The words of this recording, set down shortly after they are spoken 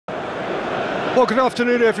Well, good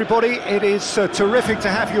afternoon, everybody. It is terrific to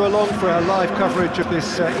have you along for our live coverage of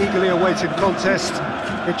this eagerly awaited contest.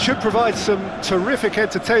 It should provide some terrific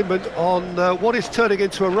entertainment on what is turning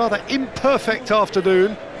into a rather imperfect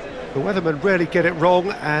afternoon. The weathermen rarely get it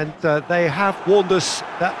wrong, and they have warned us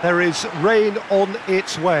that there is rain on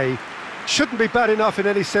its way. Shouldn't be bad enough in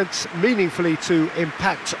any sense meaningfully to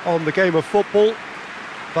impact on the game of football,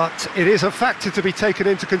 but it is a factor to be taken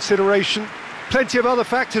into consideration. Plenty of other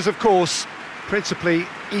factors, of course, principally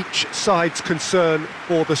each side's concern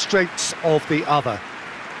for the strengths of the other.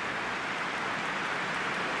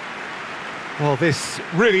 Well, this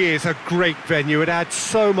really is a great venue. It adds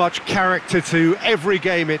so much character to every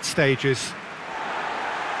game it stages.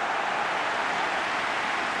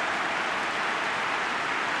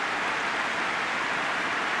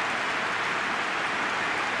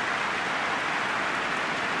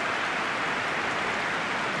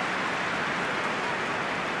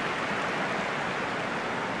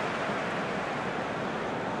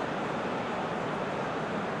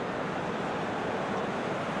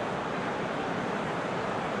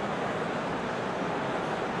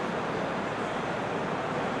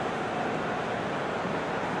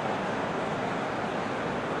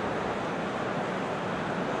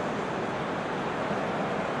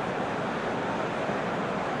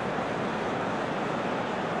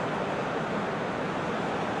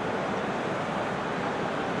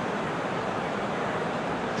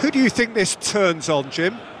 Who do you think this turns on,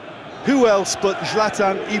 Jim? Who else but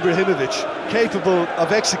Zlatan Ibrahimovic, capable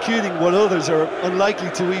of executing what others are unlikely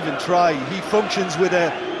to even try. He functions with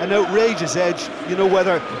an outrageous edge. You know,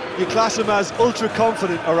 whether you class him as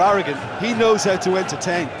ultra-confident or arrogant, he knows how to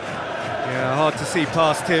entertain. Yeah, hard to see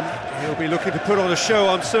past him. He'll be looking to put on a show,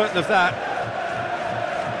 I'm certain of that.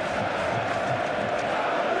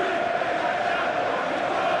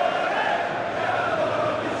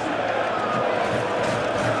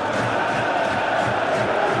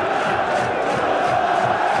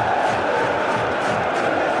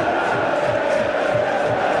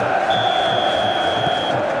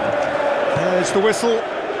 There's the whistle.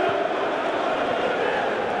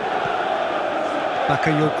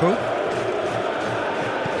 Bakayoko.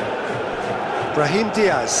 Brahim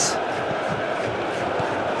Diaz.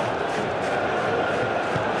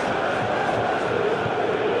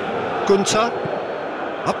 Gunter.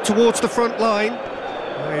 Up towards the front line.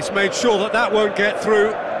 He's made sure that that won't get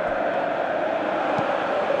through.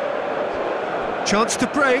 Chance to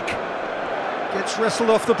break. Gets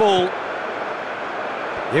wrestled off the ball.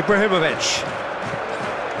 Ibrahimovic.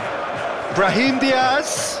 Brahim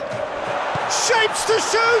Diaz. Shapes to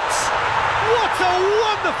shoot! What a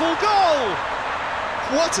wonderful goal!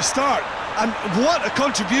 What a start, and what a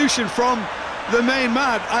contribution from the main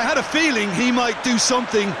man. I had a feeling he might do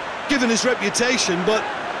something, given his reputation, but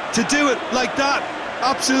to do it like that,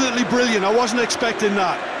 absolutely brilliant. I wasn't expecting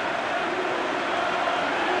that.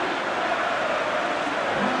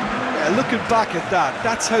 Looking back at that,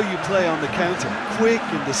 that's how you play on the counter. Quick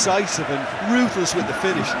and decisive and ruthless with the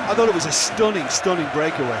finish. I thought it was a stunning, stunning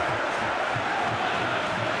breakaway.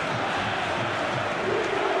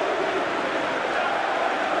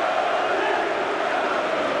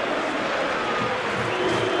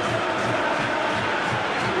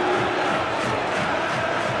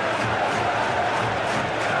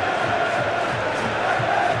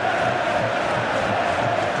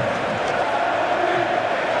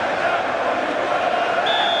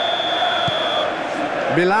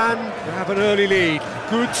 Milan have an early lead.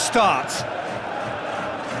 Good start.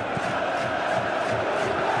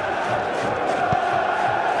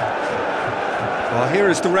 Well, here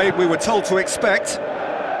is the raid we were told to expect.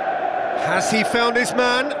 Has he found his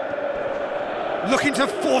man? Looking to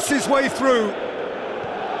force his way through.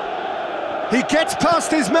 He gets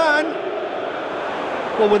past his man.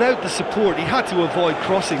 Well, without the support, he had to avoid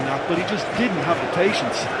crossing that, but he just didn't have the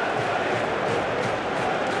patience.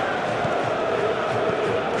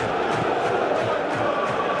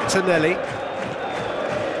 Tonelli.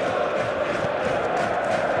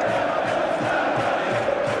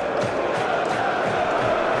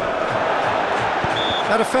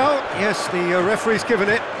 That a foul? Yes, the referee's given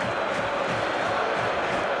it.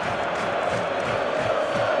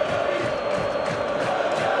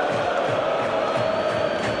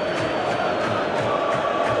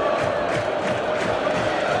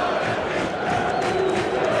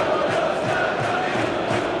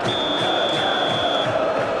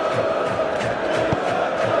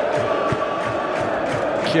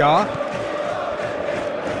 Kja.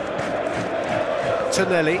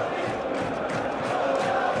 Tonelli.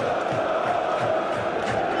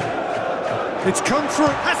 It's come through,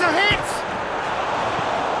 has a hit!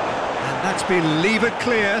 And That's been levered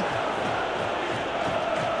clear.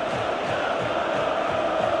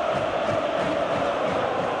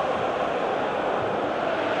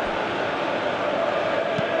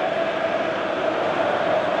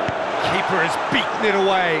 Keeper has beaten it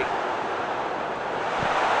away.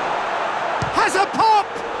 Has a pop!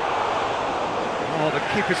 Oh, the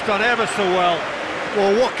keeper's done ever so well.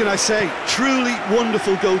 Well, what can I say? Truly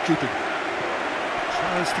wonderful goalkeeping.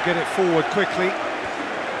 Tries to get it forward quickly.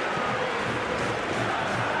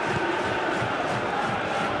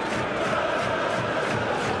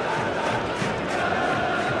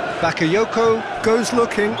 Bakayoko goes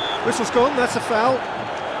looking. Whistle's gone, that's a foul.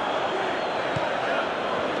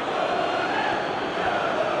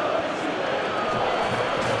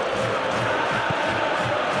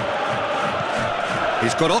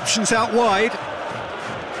 He's got options out wide.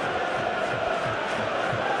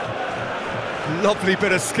 Lovely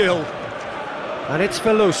bit of skill. And it's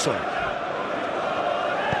Veloso.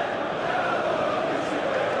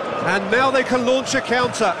 And now they can launch a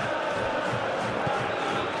counter.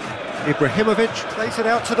 Ibrahimovic plays it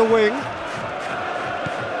out to the wing.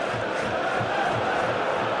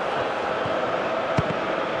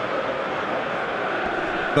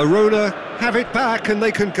 Verona have it back and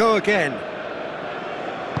they can go again.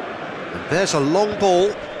 And there's a long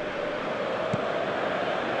ball.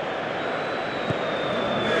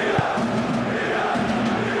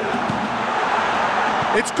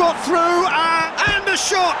 It's got through, and a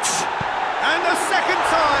shot! And a second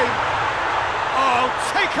time! Oh,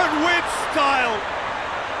 taken with style!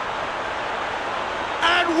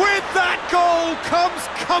 And with that goal comes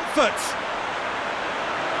comfort!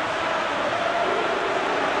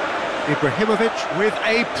 Ibrahimovic with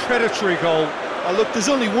a predatory goal. Oh, look, there's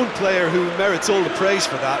only one player who merits all the praise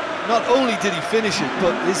for that. Not only did he finish it,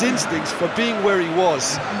 but his instincts for being where he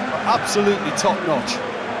was are absolutely top-notch.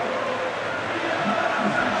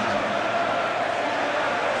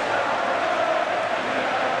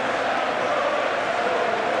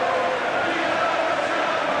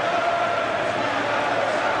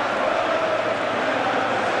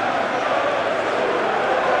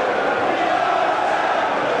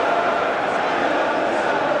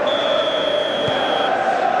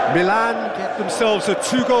 Milan get themselves a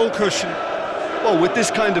two-goal cushion. Well, with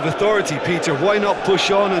this kind of authority, Peter, why not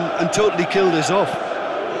push on and totally kill this off?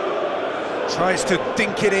 Tries to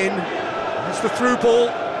dink it in. There's the through ball.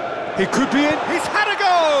 He could be in. He's had a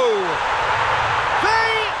go!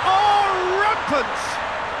 They are rampant!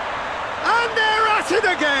 And they're at it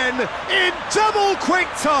again in double quick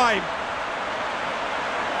time.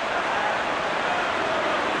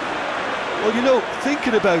 Well, you know,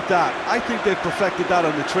 thinking about that, I think they've perfected that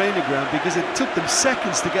on the training ground because it took them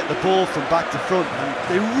seconds to get the ball from back to front, and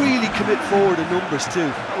they really commit forward in numbers too.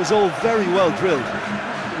 It was all very well drilled.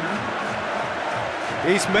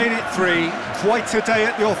 He's made it three. Quite a day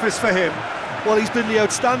at the office for him. Well, he's been the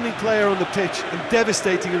outstanding player on the pitch and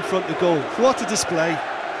devastating in front of goal. What a display,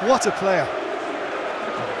 what a player.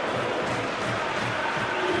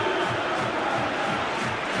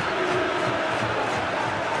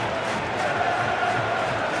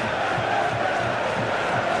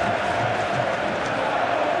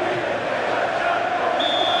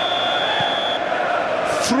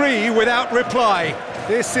 Three without reply.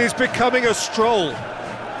 This is becoming a stroll.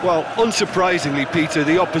 Well, unsurprisingly, Peter,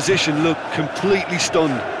 the opposition look completely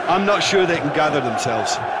stunned. I'm not sure they can gather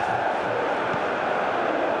themselves.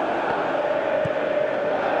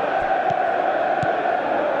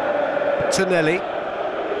 Tonelli.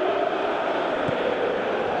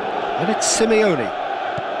 And it's Simeone.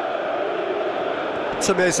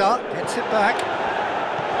 Tameza gets it back.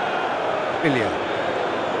 Ilya.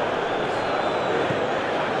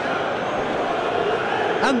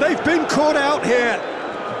 And they've been caught out here.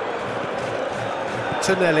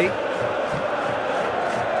 Tonelli.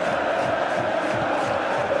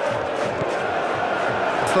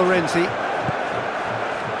 Florenzi.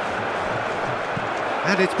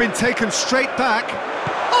 And it's been taken straight back.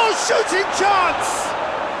 Oh, shooting chance!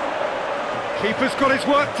 Keeper's got his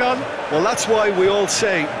work done. Well, that's why we all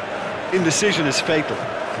say indecision is fatal.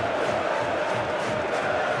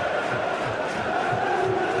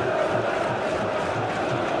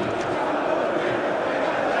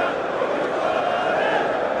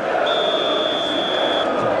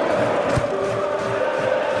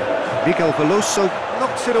 Miguel Veloso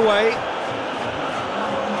knocks it away.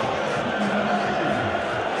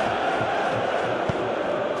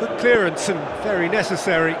 Good clearance and very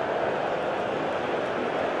necessary.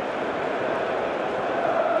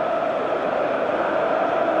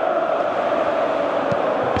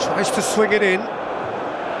 Tries to swing it in.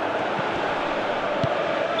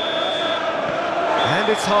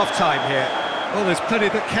 it's half-time here. Well, there's plenty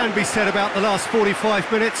that can be said about the last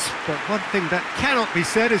 45 minutes, but one thing that cannot be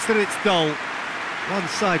said is that it's dull.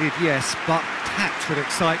 One-sided, yes, but packed with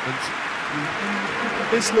excitement.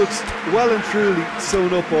 This looks well and truly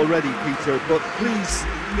sewn up already, Peter, but please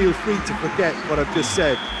feel free to forget what I've just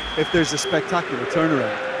said if there's a spectacular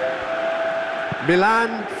turnaround.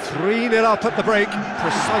 Milan 3-0 up at the break,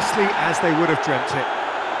 precisely as they would have dreamt it.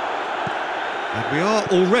 And we are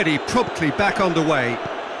already promptly back underway.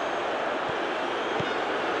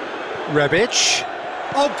 Rebic.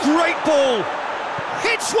 Oh, great ball!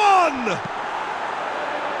 Hits one!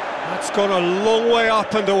 That's gone a long way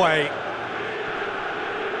up and away.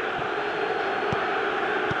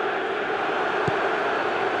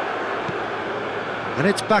 And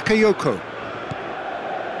it's Bakayoko.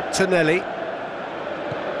 Tonelli.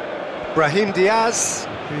 Brahim Diaz,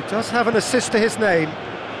 who does have an assist to his name.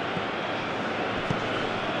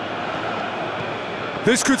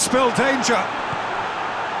 This could spell danger.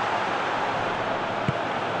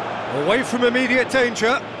 Away from immediate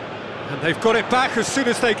danger, and they've got it back as soon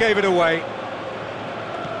as they gave it away.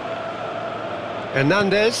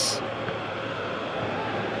 Hernandez.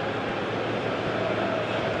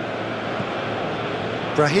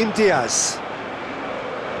 Brahim Diaz.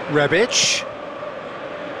 Rebic.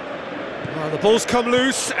 Well, the ball's come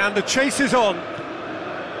loose and the chase is on.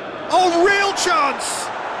 Oh, real chance!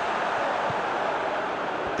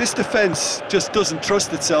 This defence just doesn't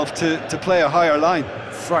trust itself to play a higher line.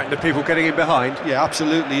 Frightened of people getting in behind. Yeah,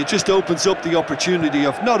 absolutely. It just opens up the opportunity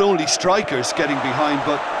of not only strikers getting behind,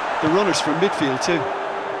 but the runners from midfield too.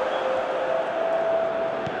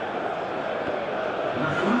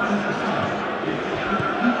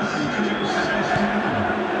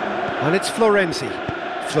 And it's Florenzi.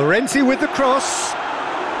 Florenzi with the cross.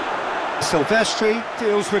 Silvestri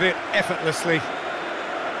deals with it effortlessly.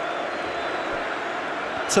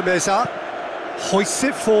 Tameza hoists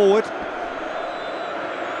it forward.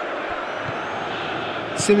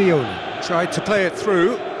 Simeone tried to play it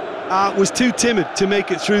through. Was too timid to make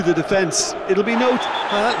it through the defence. It'll be noted.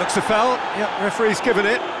 That looks a foul. Yep, referee's given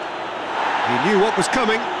it. He knew what was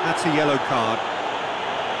coming. That's a yellow card.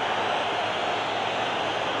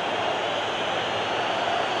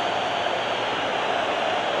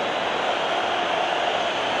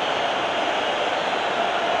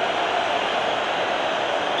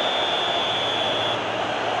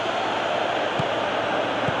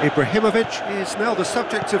 Ibrahimovic is now the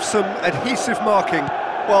subject of some adhesive marking.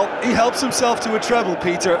 Well, he helps himself to a treble,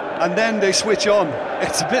 Peter, and then they switch on.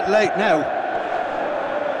 It's a bit late now.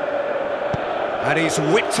 And he's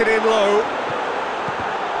whipped it in low.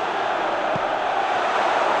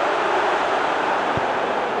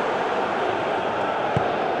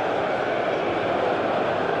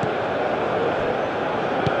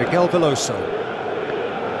 Miguel Veloso.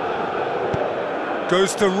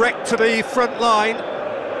 Goes direct to the front line.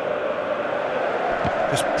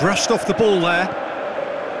 Just brushed off the ball there.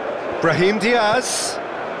 Brahim Diaz.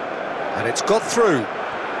 And it's got through.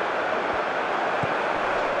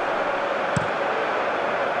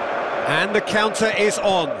 And the counter is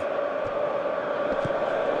on.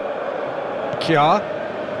 Kjaer.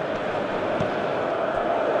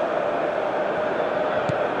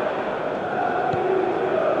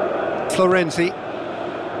 Florenzi.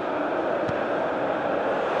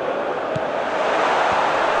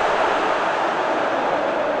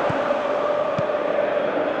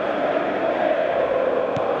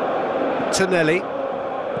 Tonelli.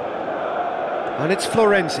 And it's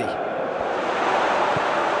Florenzi.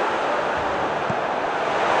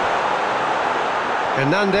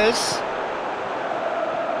 Hernandez.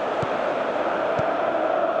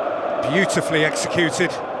 Beautifully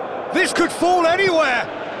executed. This could fall anywhere!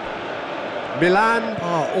 Milan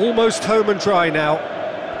are almost home and dry now.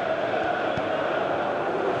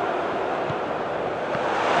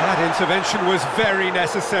 That intervention was very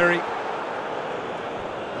necessary.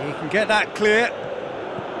 He can get that clear.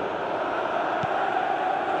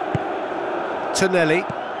 Tonelli.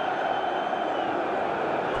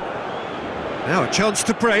 Now a chance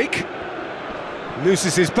to break.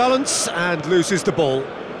 Loses his balance and loses the ball.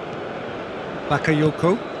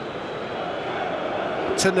 Bakayoko.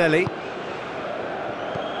 Tonelli.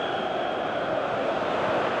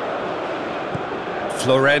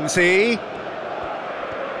 Florenzi.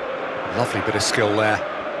 Lovely bit of skill there.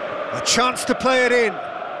 A chance to play it in.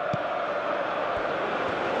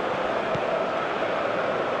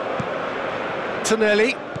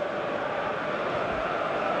 Tonelli.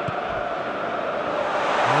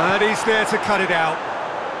 And he's there to cut it out.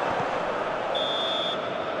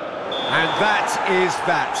 And that is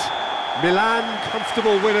that. Milan,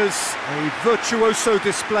 comfortable winners, a virtuoso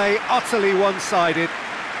display, utterly one-sided.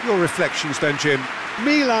 Your reflections then, Jim?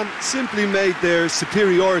 Milan simply made their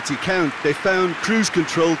superiority count. They found cruise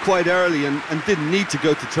control quite early and didn't need to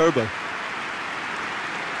go to turbo.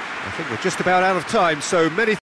 I think we're just about out of time, so many